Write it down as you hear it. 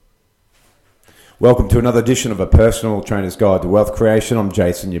Welcome to another edition of A Personal Trainer's Guide to Wealth Creation. I'm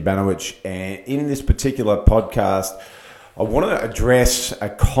Jason Yabanowicz, and in this particular podcast, I want to address a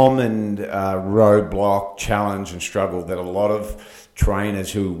common roadblock, challenge and struggle that a lot of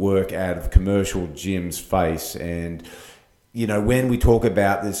trainers who work out of commercial gyms face. And, you know, when we talk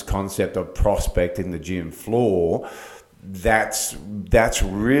about this concept of prospecting the gym floor, that's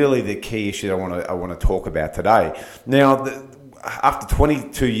really the key issue I want to talk about today. Now, after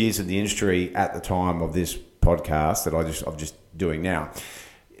 22 years in the industry at the time of this podcast that I'm just doing now,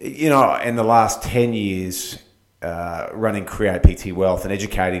 you know, in the last 10 years running Create PT Wealth and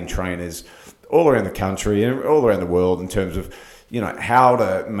educating trainers all around the country and all around the world in terms of, you know, how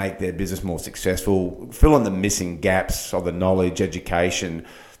to make their business more successful, fill in the missing gaps of the knowledge, education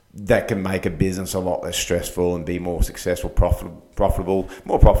that can make a business a lot less stressful and be more successful,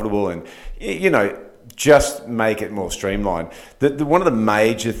 more profitable, and, you know, just make it more streamlined. One of the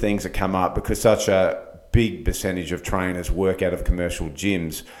major things that come up, because such a big percentage of trainers work out of commercial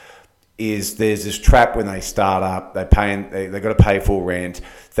gyms, is there's this trap when they start up, they've got to pay full rent,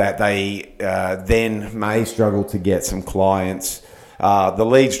 that they then may struggle to get some clients. The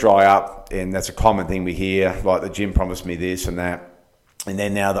leads dry up, and that's a common thing we hear, like the gym promised me this and that, and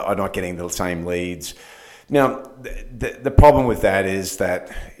then now that I'm not getting the same leads. Now, the problem with that is that,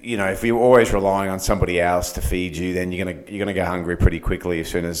 you know, if you're always relying on somebody else to feed you, then you're gonna go hungry pretty quickly as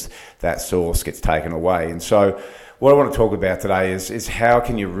soon as that source gets taken away. And so what I want to talk about today is how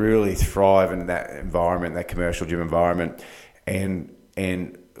can you really thrive in that environment, that commercial gym environment, and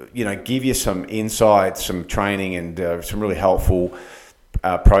you know, give you some insights, some training, and some really helpful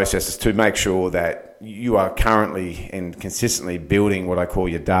processes to make sure that you are currently and consistently building what I call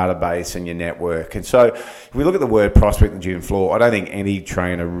your database and your network. And so if we look at the word prospect the gym floor, I don't think any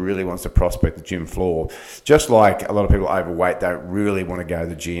trainer really wants to prospect the gym floor. Just like a lot of people overweight don't really want to go to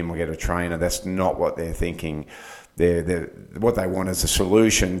the gym or get a trainer. That's not what they're thinking. What they want is a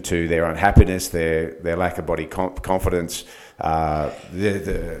solution to their unhappiness, their lack of body confidence,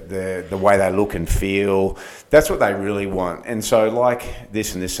 the way they look and feel. That's what they really want. And so, like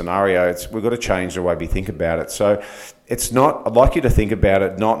this in this scenario, we've got to change the way we think about it. So it's not, I'd like you to think about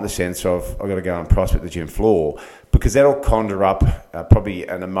it not in the sense of I've got to go and prospect the gym floor, because that'll conjure up probably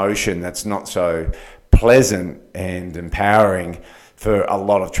an emotion that's not so pleasant and empowering for a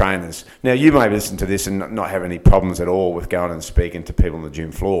lot of trainers. Now, you may listen to this and not have any problems at all with going and speaking to people on the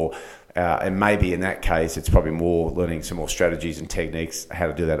gym floor. And maybe in that case, it's probably more learning some more strategies and techniques, how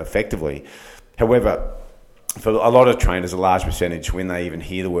to do that effectively. However, for a lot of trainers, a large percentage, when they even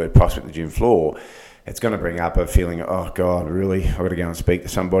hear the word prospect the gym floor, it's going to bring up a feeling, oh God, really? I've got to go and speak to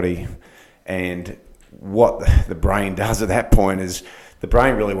somebody. And what the brain does at that point is, the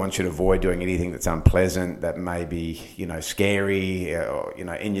brain really wants you to avoid doing anything that's unpleasant, that may be, you know, scary, or, you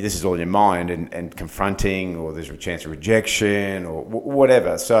know, this is all in your mind, and confronting, or there's a chance of rejection, or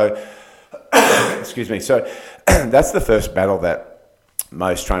whatever. So, excuse me. So that's the first battle that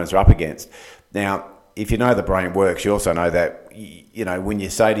most trainers are up against. Now, if you know the brain works, you also know that, you know, when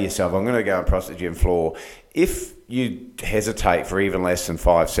you say to yourself, I'm going to go and prospect the gym floor, if you hesitate for even less than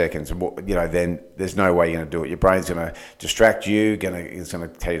 5 seconds, you know, then there's no way you're going to do it. Your brain's going to distract you, it's going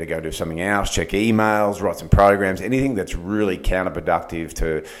to tell you to go do something else, check emails, write some programs, anything that's really counterproductive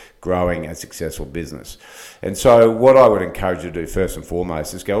to growing a successful business. And so what I would encourage you to do first and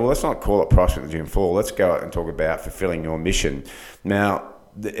foremost is go, well, let's not call it prospect the gym floor. Let's go out and talk about fulfilling your mission. Now,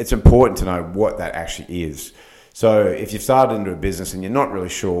 it's important to know what that actually is. So if you've started into a business and you're not really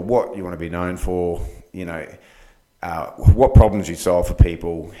sure what you want to be known for, you know, what problems you solve for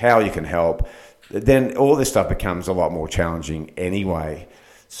people, how you can help, then all this stuff becomes a lot more challenging anyway.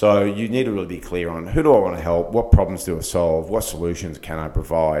 So you need to really be clear on who do I want to help, what problems do I solve, what solutions can I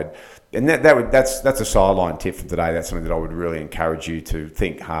provide. And that's a sideline tip for today. That's something that I would really encourage you to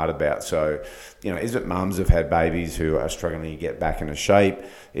think hard about. So, you know, is it mums who've had babies who are struggling to get back into shape?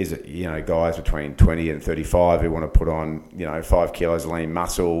 Is it, you know, guys between 20 and 35 who want to put on, you know, 5 kilos of lean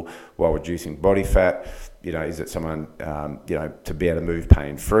muscle while reducing body fat? You know, is it someone, you know, to be able to move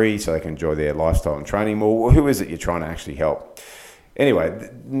pain-free so they can enjoy their lifestyle and training more? Who is it you're trying to actually help? Anyway,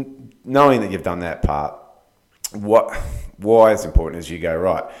 knowing that you've done that part, why it's important is you go,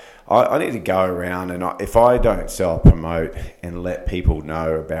 right, I need to go around, and if I don't self-promote and let people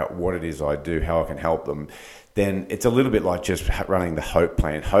know about what it is I do, how I can help them, then it's a little bit like just running the hope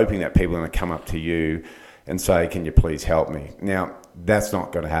plan, hoping that people are going to come up to you and say, can you please help me? Now, that's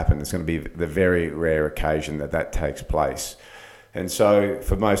not going to happen. It's going to be the very rare occasion that takes place. And so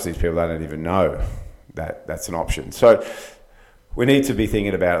for most of these people, they don't even know that that's an option. So we need to be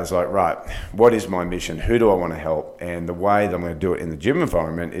thinking about it as like, right, what is my mission? Who do I want to help? And the way that I'm going to do it in the gym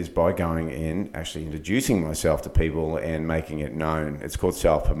environment is by going in, actually introducing myself to people and making it known. It's called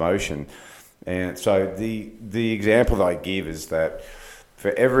self-promotion. And so the example that I give is that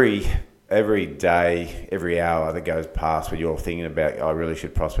for every day, every hour that goes past where you're thinking about, I really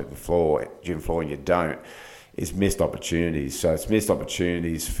should prospect the gym floor, and you don't, is missed opportunities. So it's missed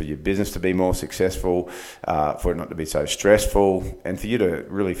opportunities for your business to be more successful, for it not to be so stressful, and for you to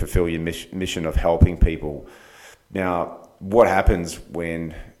really fulfill your mission of helping people. Now, what happens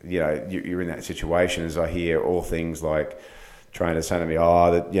when you're in that situation is I hear all things like trainers saying to me,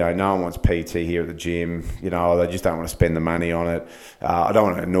 no one wants PT here at the gym, they just don't want to spend the money on it. I don't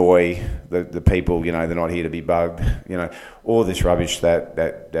want to annoy the people, they're not here to be bugged, all this rubbish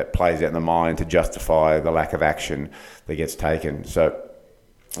that plays out in the mind to justify the lack of action that gets taken. So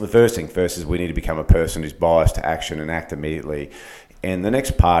the first thing first is we need to become a person who's biased to action and act immediately. And the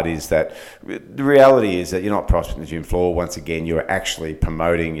next part is that the reality is that you're not prospecting the gym floor. Once again, you're actually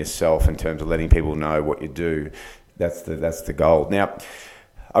promoting yourself in terms of letting people know what you do. That's the goal. Now,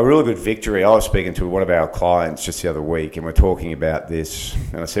 a really good victory, I was speaking to one of our clients just the other week, and we're talking about this,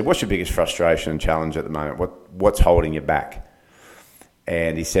 and I said, what's your biggest frustration and challenge at the moment? What's holding you back?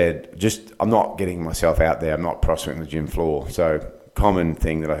 And he said, I'm not getting myself out there. I'm not prospecting the gym floor. So common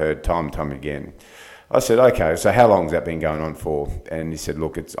thing that I heard time and time again. I said, okay, so how long has that been going on for? And he said,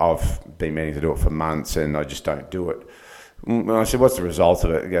 look, I've been meaning to do it for months and I just don't do it. And I said, what's the result of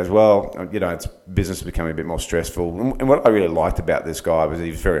it? He goes, well, it's business is becoming a bit more stressful. And what I really liked about this guy was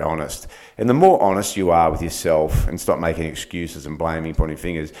he was very honest. And the more honest you are with yourself and stop making excuses and blaming, pointing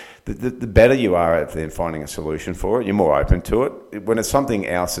fingers, the better you are at then finding a solution for it. You're more open to it. When it's something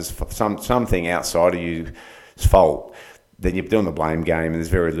else's, something outside of you's fault, then you're doing the blame game, and there's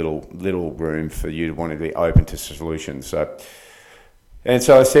very little room for you to want to be open to solutions. So I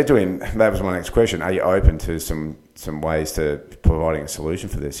said to him, that was my next question, are you open to some ways to providing a solution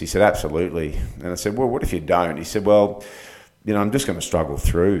for this? He said, absolutely. And I said, well, what if you don't? He said, well, I'm just going to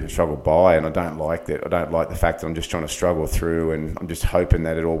struggle by, and I don't like that. I don't like the fact that I'm just trying to struggle through, and I'm just hoping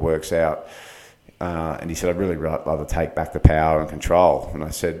that it all works out. And he said, I'd really rather take back the power and control. And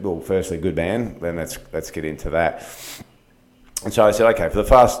I said, well, firstly, good man, then let's get into that. And so I said, okay, for the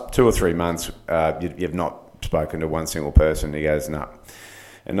past 2 or 3 months, you've not spoken to one single person. He goes, no.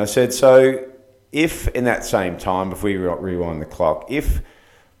 And I said, so if in that same time, if we rewind the clock, if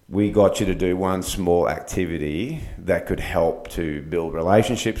we got you to do one small activity that could help to build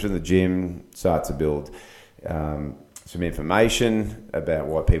relationships in the gym, start to build some information about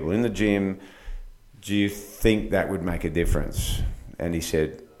what people in the gym, do you think that would make a difference? And he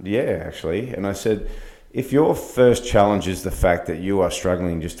said, yeah, actually. And I said, if your first challenge is the fact that you are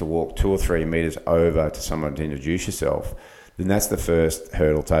struggling just to walk 2 or 3 meters over to someone to introduce yourself, then that's the first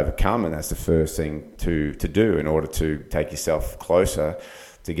hurdle to overcome, and that's the first thing to do in order to take yourself closer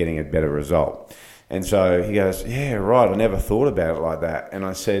to getting a better result. And so he goes, yeah, right, I never thought about it like that. And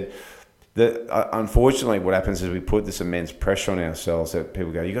I said, that unfortunately what happens is we put this immense pressure on ourselves that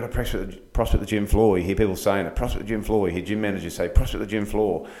people go, you've got to prospect the gym floor. You hear people saying it, prospect the gym floor. You hear gym managers say, prospect the gym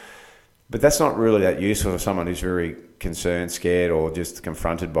floor. But that's not really that useful for someone who's very concerned, scared, or just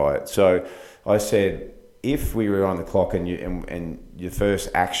confronted by it. So I said, if we were on the clock and your first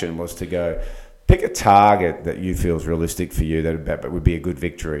action was to go, pick a target that you feel is realistic for you that would be a good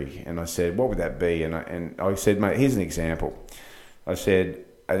victory. And I said, what would that be? And I said, mate, here's an example. I said,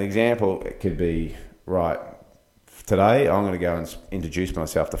 an example could be, right, today I'm going to go and introduce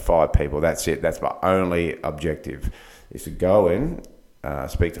myself to 5 people. That's it. That's my only objective, is to go in,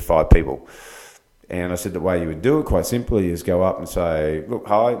 speak to 5 people. And I said the way you would do it, quite simply, is go up and say, look,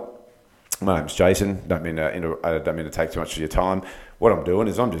 hi, my name's Jason. I don't mean to take too much of your time. What I'm doing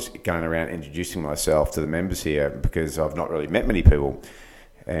is I'm just going around introducing myself to the members here because I've not really met many people.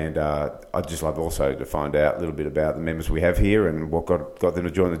 And I'd just love also to find out a little bit about the members we have here and what got them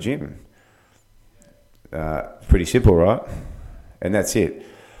to join the gym. Pretty simple, right? And that's it.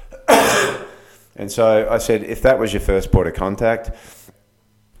 And so I said, if that was your first point of contact,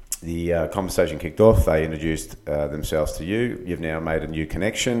 the conversation kicked off. They introduced themselves to you. You've now made a new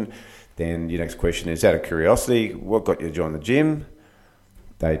connection. Then your next question is, out of curiosity, what got you to join the gym?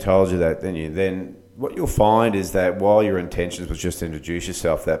 They told you that. Then what you'll find is that while your intentions was just to introduce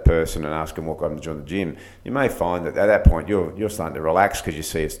yourself to that person and ask them what got them to join the gym, you may find that at that point you're starting to relax because you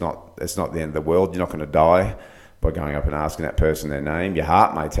see it's not the end of the world. You're not going to die by going up and asking that person their name. Your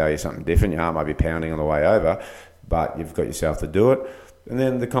heart may tell you something different. Your heart might be pounding on the way over, but you've got yourself to do it. And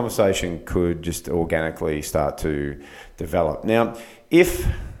then the conversation could just organically start to develop. Now, if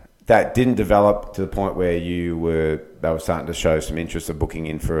that didn't develop to the point where they were starting to show some interest of booking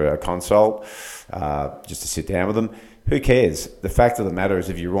in for a consult, just to sit down with them. Who cares? The fact of the matter is,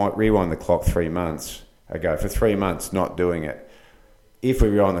 if you rewind the clock 3 months ago, for 3 months not doing it, if we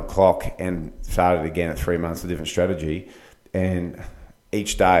rewind the clock and started again at 3 months, a different strategy, and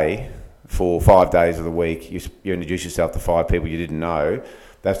each day for 5 days of the week, you introduce yourself to 5 people you didn't know,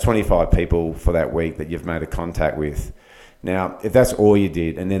 that's 25 people for that week that you've made a contact with. Now, if that's all you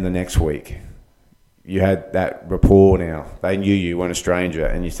did, and then the next week you had that rapport now, they knew you weren't a stranger,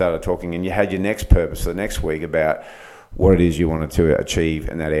 and you started talking, and you had your next purpose for the next week about what it is you wanted to achieve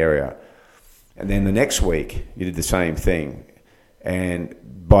in that area. And then the next week you did the same thing. And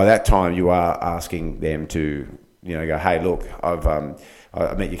by that time you are asking them to, go, hey, look,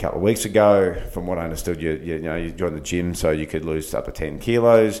 I met you a couple of weeks ago. From what I understood, you joined the gym so you could lose up to 10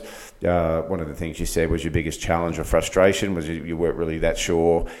 kilos. One of the things you said was your biggest challenge or frustration was you weren't really that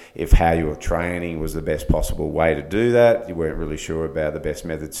sure if how you were training was the best possible way to do that. You weren't really sure about the best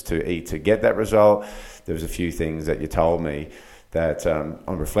methods to eat to get that result. There was a few things that you told me that,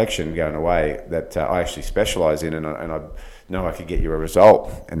 on reflection, going away, that I actually specialise in, and I know I could get you a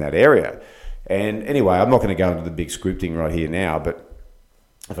result in that area. And anyway, I'm not going to go into the big scripting right here now, but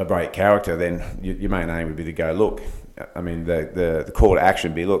if I break character, then your main aim would be to go, look, I mean, the call to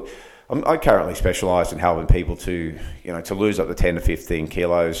action would be, look, I currently specialise in helping people to lose up to 10 to 15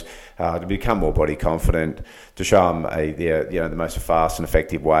 kilos, to become more body confident, to show them the most fast and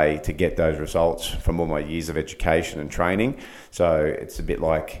effective way to get those results from all my years of education and training. So it's a bit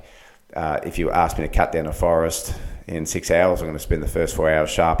like if you ask me to cut down a forest in 6 hours, I'm going to spend the first 4 hours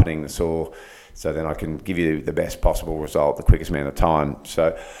sharpening the saw, so then I can give you the best possible result, the quickest amount of time.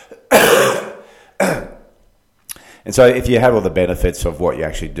 So, and so if you have all the benefits of what you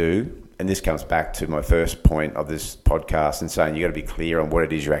actually do, and this comes back to my first point of this podcast and saying you got to be clear on what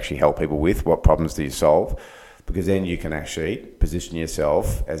it is you actually help people with, what problems do you solve, because then you can actually position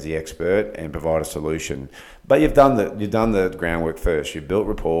yourself as the expert and provide a solution. But you've done the groundwork first. You've built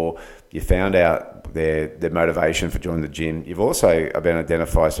rapport. You found out their motivation for joining the gym. You've also been able to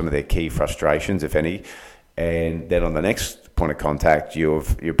identify some of their key frustrations, if any, and then on the next point of contact, you're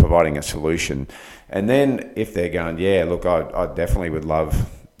providing a solution. And then if they're going, yeah, look, I definitely would love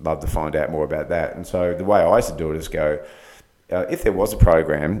to find out more about that. And so the way I used to do it is go, if there was a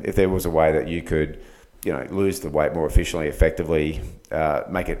program, if there was a way that you could, lose the weight more efficiently, effectively,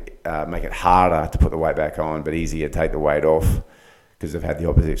 make it harder to put the weight back on, but easier to take the weight off because they've had the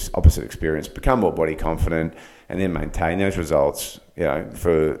opposite experience, become more body confident, and then maintain those results,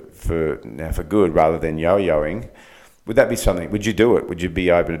 for good rather than yo-yoing. Would that be something? Would you do it? Would you be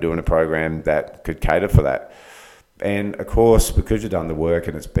open to doing a program that could cater for that? And of course, because you've done the work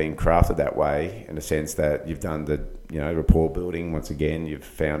and it's been crafted that way, in the sense that you've done the rapport building, once again, you've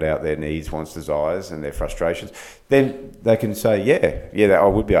found out their needs, wants, desires, and their frustrations, then they can say, yeah, I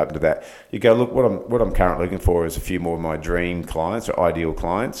would be open to that. You go, look, what I'm currently looking for is a few more of my dream clients or ideal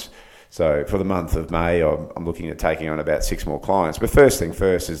clients. So for the month of May, I'm looking at taking on about 6 more clients. But first thing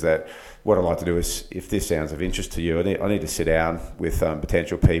first is that what I'd like to do is, if this sounds of interest to you, I need to sit down with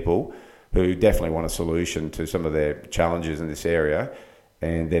potential people who definitely want a solution to some of their challenges in this area,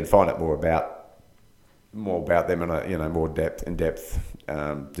 and then find out more about them in a more in-depth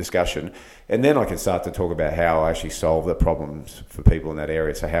discussion, and then I can start to talk about how I actually solve the problems for people in that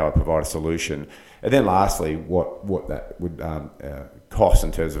area. So how I provide a solution, and then lastly, what that would cost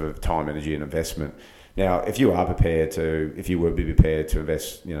in terms of time, energy, and investment. Now, if you would be prepared to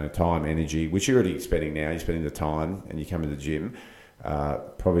invest, time, energy, which you're already spending now, you're spending the time, and you come to the gym.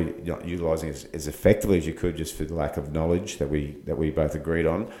 Probably not utilising as effectively as you could, just for the lack of knowledge that we both agreed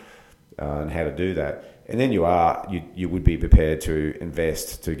on, and how to do that. And then you would be prepared to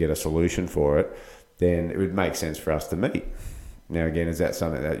invest to get a solution for it. Then it would make sense for us to meet. Now, again, is that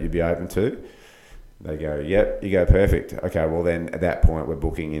something that you'd be open to? They go, yep. You go, perfect. Okay, well then at that point we're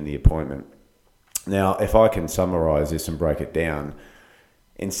booking in the appointment. Now, if I can summarise this and break it down,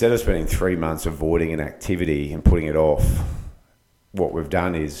 instead of spending 3 months avoiding an activity and putting it off, what we've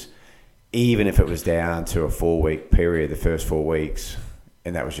done is, even if it was down to a 4-week period, the first 4 weeks,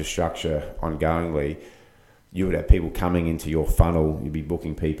 and that was your structure ongoingly, you would have people coming into your funnel. You'd be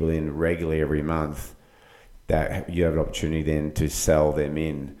booking people in regularly every month, that you have an opportunity then to sell them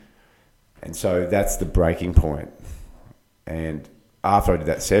in. And so that's the breaking point. And after I did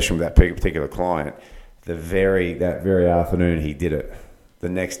that session with that particular client, that very afternoon he did it. The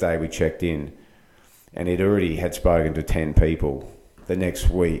next day we checked in, and he'd already had spoken to 10 people. The next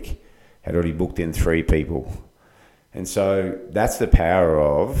week had already booked in 3 people. And so that's the power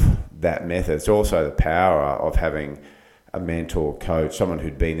of that method. It's also the power of having a mentor, coach, someone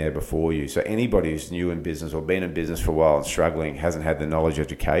who'd been there before you. So anybody who's new in business or been in business for a while and struggling, hasn't had the knowledge,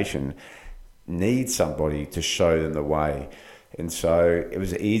 education, needs somebody to show them the way. And so it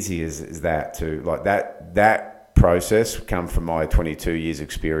was easy as that to like that process come from my 22 years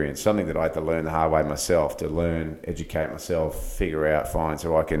experience, something that I had to learn the hard way myself, to learn, educate myself, figure out, find,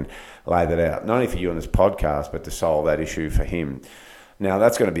 so I can lay that out, not only for you on this podcast, but to solve that issue for him. Now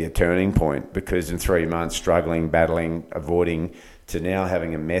that's going to be a turning point, because in 3 months, struggling, battling, avoiding, to now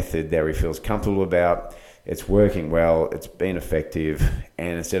having a method that he feels comfortable about, it's working well, it's been effective,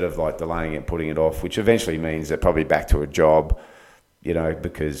 and instead of like delaying it, putting it off, which eventually means that probably back to a job, you know,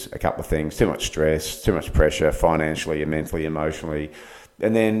 because a couple of things, too much stress, too much pressure, financially and mentally, emotionally,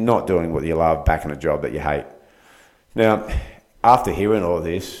 and then not doing what you love, back in a job that you hate. Now, after hearing all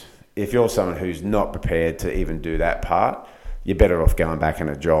this, if you're someone who's not prepared to even do that part, you're better off going back in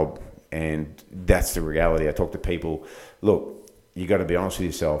a job. And that's the reality. I talk to people, look, you got to be honest with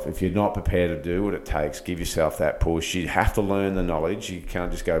yourself. If you're not prepared to do what it takes, give yourself that push. You have to learn the knowledge. You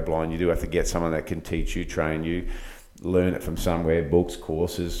can't just go blind. You do have to get someone that can teach you, train you, learn it from somewhere, books,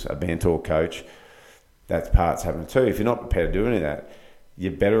 courses, a mentor, coach. That's part's happening too. If you're not prepared to do any of that,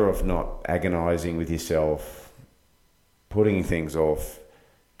 you're better off not agonizing with yourself, putting things off.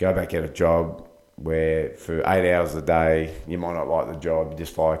 Go back, get a job where for 8 hours a day, you might not like the job, you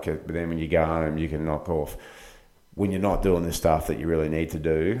dislike it, but then when you go home, you can knock off. When you're not doing the stuff that you really need to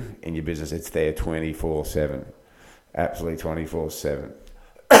do in your business, it's there 24/7. Absolutely 24/7.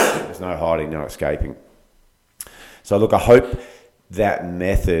 There's no hiding, no escaping. So look, I hope that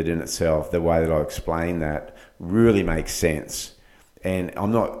method in itself, the way that I explain that, really makes sense. And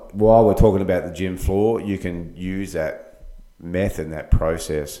while we're talking about the gym floor, you can use that method and that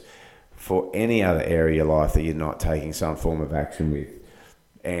process for any other area of your life that you're not taking some form of action with.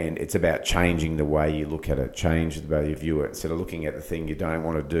 And it's about changing the way you look at it, change the way you view it, instead of looking at the thing you don't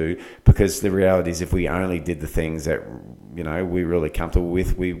want to do. Because the reality is, if we only did the things that, you know, we're really comfortable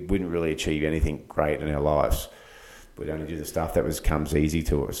with, we wouldn't really achieve anything great in our lives. We'd only do the stuff that comes easy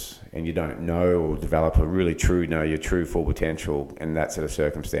to us. And you don't know or develop know your true full potential in that set of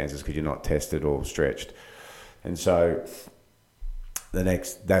circumstances, because you're not tested or stretched. And so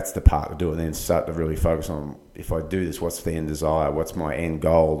that's the part to do, and then start to really focus on, if I do this, what's the end desire? What's my end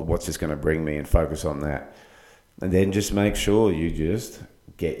goal? What's this going to bring me? And focus on that. And then just make sure you just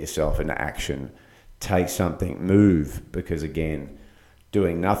get yourself into action. Take something, move, because again,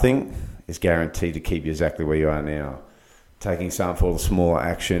 doing nothing is guaranteed to keep you exactly where you are now. Taking some form of small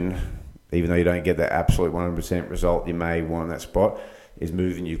action, even though you don't get that absolute 100% result you may want in that spot, is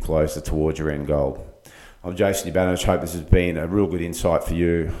moving you closer towards your end goal. I'm Jason Urbano. I hope this has been a real good insight for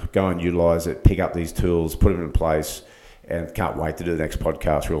you. Go and utilise it, pick up these tools, put them in place, and can't wait to do the next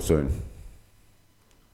podcast real soon.